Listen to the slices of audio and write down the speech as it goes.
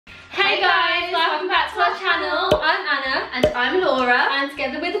And I'm Laura. And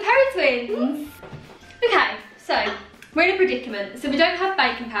together we're the Perry Twins. Okay, so we're in a predicament. So we don't have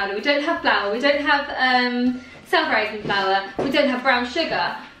baking powder, we don't have flour, we don't have self-raising flour, we don't have brown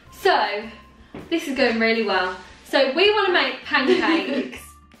sugar. So this is going really well. So we want to make pancakes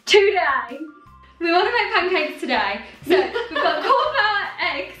today. We want to make pancakes today. So we've got corn flour,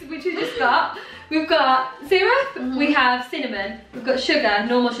 eggs, which we just got. We've got syrup, we have cinnamon, we've got sugar,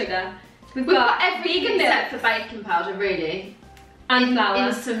 normal sugar. We've got everything except for baking powder, really. And flour.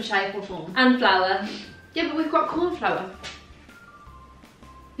 In some shape or form. And flour. Yeah, but we've got corn flour.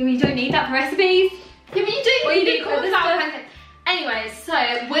 Yeah, you don't need that for recipes. Yeah, but you do need corn flour stuff. pancakes. Anyways, so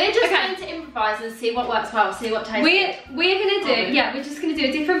we're just going to improvise and see what works well, see what tastes good. We're gonna do, yeah, we're just gonna do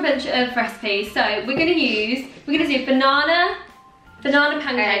a different bunch of recipes. So we're gonna do banana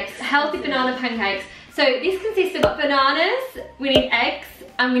pancakes, healthy banana pancakes. So this consists of bananas, we need eggs,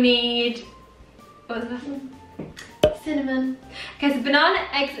 and we need, what was the last one? Cinnamon. Okay, so banana,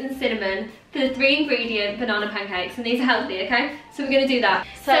 eggs, and cinnamon for the 3 ingredient banana pancakes, and these are healthy, okay? So we're gonna do that.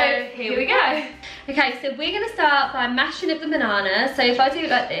 So here we go. Okay, so we're gonna start by mashing up the banana. So if I do it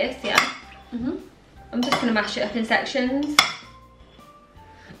like this, yeah, I'm just gonna mash it up in sections.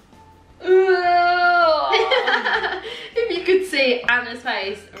 If you could see Anna's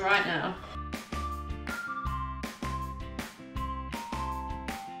face right now.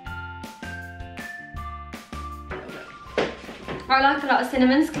 I like a lot of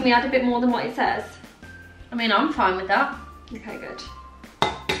cinnamons. Can we add a bit more than what it says? I mean, I'm fine with that. Okay, good.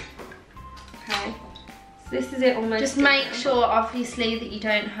 Okay, so this is it almost. Just make sure, obviously, that you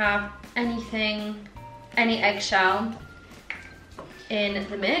don't have any eggshell in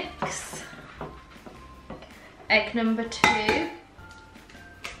the mix. Egg number 2.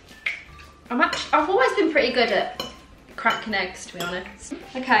 I've always been pretty good at cracking eggs, to be honest.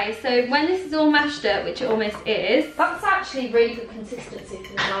 Okay, so when this is all mashed up, which it almost is. That's actually really good consistency for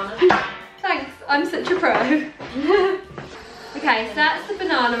the banana. Thanks, I'm such a pro. Okay, so that's the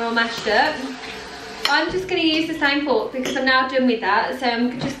banana all mashed up. I'm just going to use the same fork because I'm now done with that. So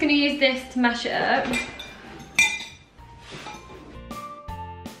I'm just going to use this to mash it up.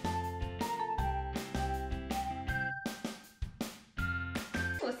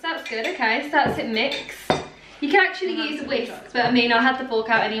 Oh, so that's good, okay, so that's it mixed. You can actually use a whisk, but I mean, I had the fork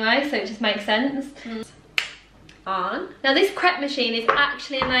out anyway, so it just makes sense. On. Now this crepe machine is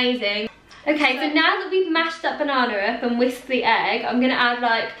actually amazing. Okay, so now that we've mashed that banana up and whisked the egg, I'm gonna add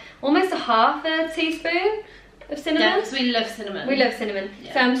like almost a half a teaspoon of cinnamon. Yeah, because we love cinnamon. We love cinnamon.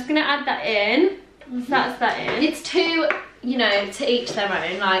 Yeah. So I'm just gonna add that in. So that's that in. It's to, you know, to each their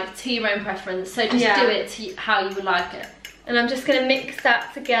own, like to your own preference. So just do it to how you would like it. And I'm just gonna mix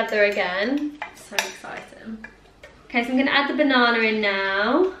that together again. So exciting. Okay, so I'm gonna add the banana in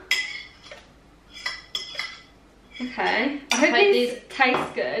now. Okay. I hope these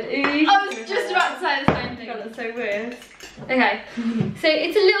taste good. Ooh, I was just about to say the same thing. God, that's so weird. Okay, so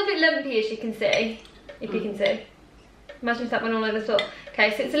it's a little bit lumpy, as you can see. If you can see. Imagine if that went all over the floor.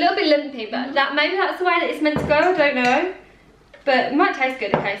 Okay, so it's a little bit lumpy, but maybe that's the way that it's meant to go, I don't know. But it might taste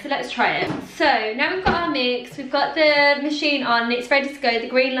good. Okay, so let's try it. So now we've got our mix, we've got the machine on, it's ready to go, the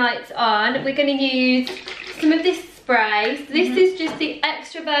green light's on. We're gonna use some of this spray. So this is just the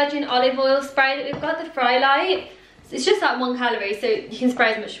extra virgin olive oil spray that we've got, the Fry Light. So it's just like 1 calorie, so you can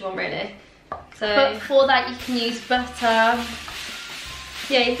spray as much as you want, really. So, but for that you can use butter.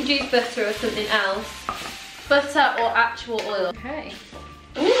 Yeah, you could use butter or something else. Butter or actual oil. Okay.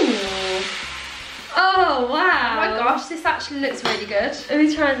 Ooh. Oh, wow. Oh my gosh, this actually looks really good. Let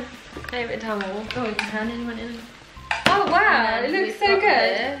me try and aim it down more. Oh, you can anyone in. Oh wow, it looks so good.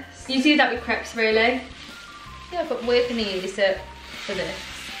 This. You do that with crepes, really? Yeah, but we're gonna use it for this.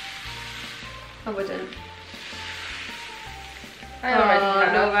 I wouldn't. I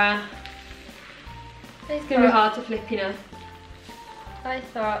already know. Laura. It's gonna be hard to flip, you know. I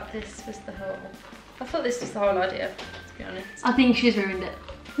thought this was the whole idea, to be honest. I think she's ruined it.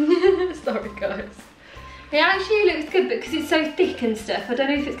 Sorry guys. It actually looks good because it's so thick and stuff. I don't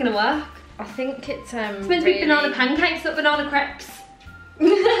know if it's gonna work. I think it's meant to be banana pancakes, not banana crepes.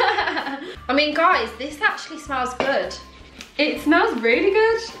 I mean guys, this actually smells good. It smells really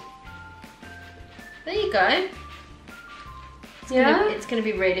good. There you go. Yeah. It's gonna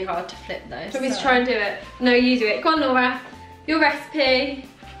be really hard to flip though. Do you want me to try and do it? No, you do it. Go on, Laura. Your recipe.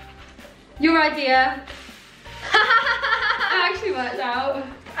 Your idea. It actually worked out.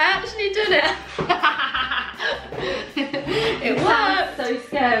 I actually did it. It worked. So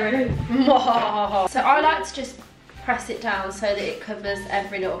scary. So I like to just press it down so that it covers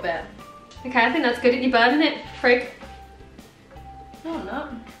every little bit. Okay, I think that's good. Are you burning it, Frig? No, I'm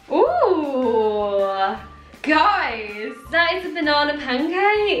not. Ooh. Guys, that is a banana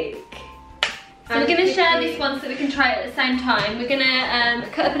pancake. So we're going to share this one so that we can try it at the same time. We're going to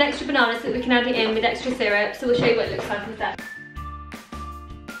cut up an extra banana so that we can add it in with extra syrup. So we'll show you what it looks like in a sec.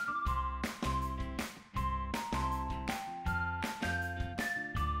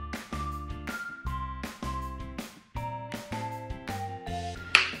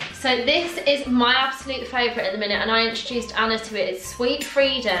 So this is my absolute favourite at the minute, and I introduced Anna to it. It's Sweet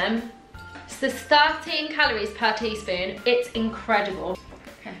Freedom. So there's 13 calories per teaspoon. It's incredible.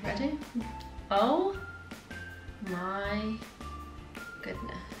 Okay, ready? Oh my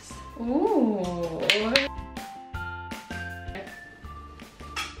goodness. Ooh.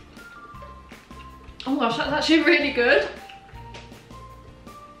 Oh gosh, that's actually really good.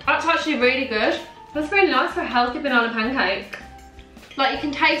 That's actually really good. That's really nice for a healthy banana pancake. Like, you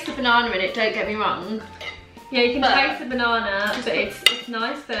can taste the banana in it, don't get me wrong. Yeah, you can taste the banana, but it's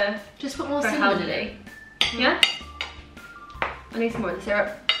nice for just put more cinnamon in it. Yeah? I need some more of the syrup.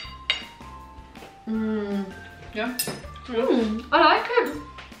 Yeah. I like it.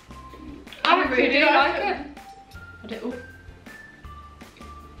 I really like it. I do.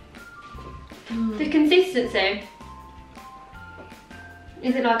 The consistency.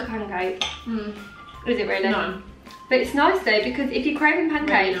 Is it like a pancake? Is it really? No. But it's nice though, because if you're craving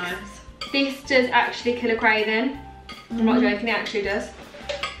pancakes, really nice. This does actually kill a craving. I'm not joking, it actually does.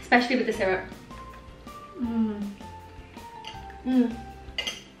 Especially with the syrup.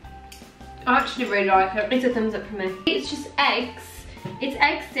 I actually really like it. It's a thumbs up for me. It's just eggs. It's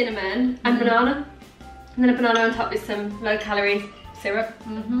eggs, cinnamon, and banana. And then a banana on top with some low calorie syrup.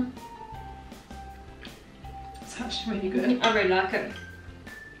 It's actually really good. I really like it.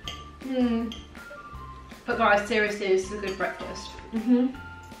 But guys, seriously, this is a good breakfast.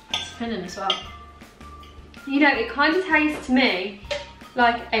 It's filling as well. You know, it kind of tastes to me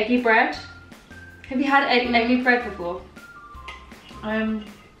like eggy bread. Have you had eggy bread before? No.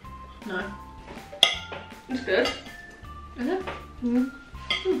 It's good. Is it?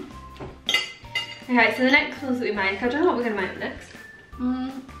 Okay, so the next ones that we make, I don't know what we're going to make next.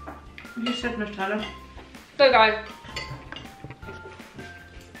 You said Nutella. So guys,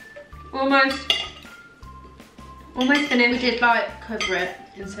 almost finished. We did like cover it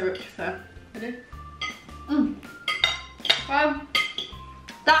in syrup before. I did. Well,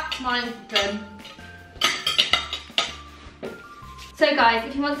 that's mine done. So guys,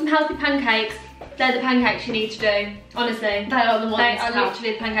 if you want some healthy pancakes, they're the pancakes you need to do. Honestly, They are the ones. they are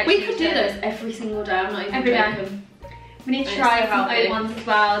literally the pancakes. We you could need do to those every single day. I'm not even Every day. joking. We need to And try it's so some healthy. oat ones as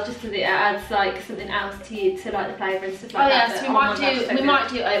well, just so that it adds like something else to you, to like the flavour and stuff like that. Yes, But, we oh my might gosh, do. so We good. might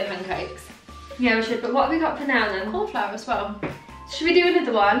do oat pancakes. Yeah, we should. But what have we got for now then? Cauliflower as well. Should we do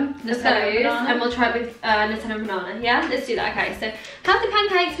another one? Nutella Of and those, banana? and we'll try it with Nutella and banana. Yeah, let's do that. Okay, so healthy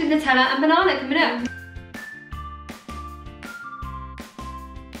pancakes with Nutella and banana coming up.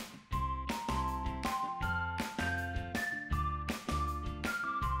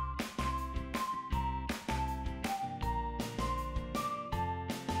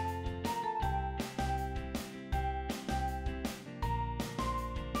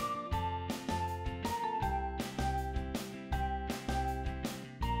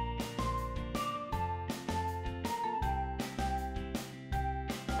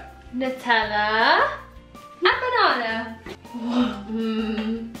 Nutella and banana.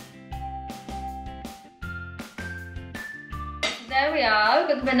 There we are, we've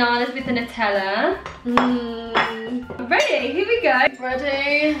got the bananas with the Nutella. Ready, here we go.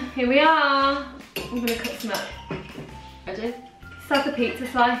 Ready? Here we are. I'm gonna cut some up. Ready? It's like a pizza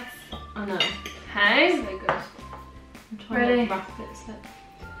slice. I know. Okay. So good. I'm trying Ready? to wrap it so.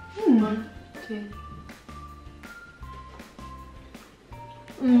 1, 2.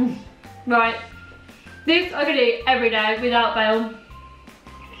 Right. This I could eat every day without fail.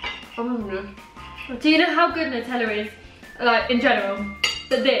 Do you know how good Nutella is? Like in general.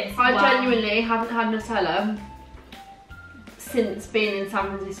 But this, I wow. genuinely haven't had Nutella since being in San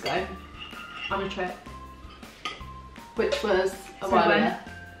Francisco on a trip, which was a while ago.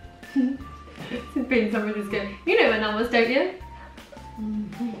 Since being in San Francisco. You know when that was, don't you?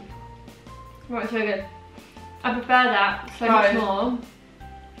 Right, so good. I prefer that so much more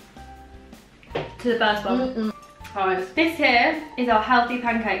to the first one. Guys, This here is our healthy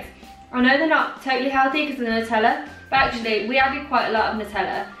pancakes. I know they're not totally healthy because of the Nutella, but actually we added quite a lot of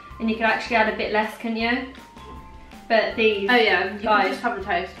Nutella, and you can actually add a bit less, can you? But these, oh yeah, you can guys, just have a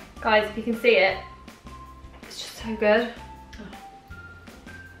taste. guys, if you can see it, it's just so good.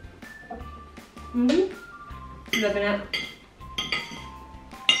 Loving it.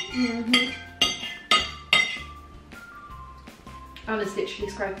 I was literally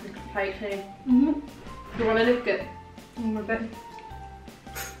scraping the plate clean. You want to lick it? A bit.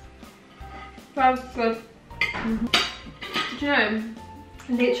 That's good. Do you know?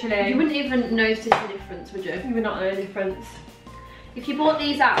 Literally. You wouldn't even notice the difference, would you? You would not know the difference. If you bought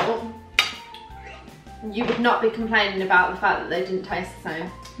these out, you would not be complaining about the fact that they didn't taste the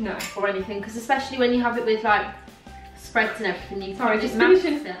same. No. Or anything, because especially when you have it with like spreads and everything, you Sorry, can just mash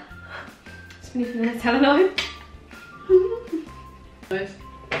finishing. it. Just finishing the Telenine.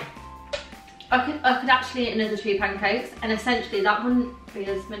 I could actually eat another 2 pancakes, and essentially that wouldn't be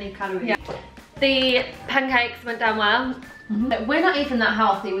as many calories. Yeah. The pancakes went down well. But we're not even that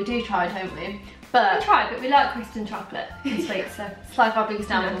healthy. We do try, don't we? But We tried, but we like Kristen chocolate and sweets, so it's like our biggest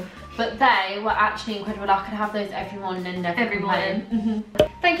downfall. But they were actually incredible. I could have those every morning and never every complain. morning.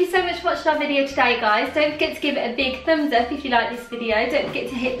 Thank you so much for watching our video today, guys. Don't forget to give it a big thumbs up if you like this video. Don't forget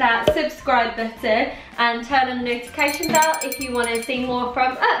to hit that subscribe button and turn on the notification bell if you want to see more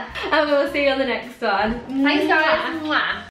from us. And we'll see you on the next one. Thanks, guys. Mwah.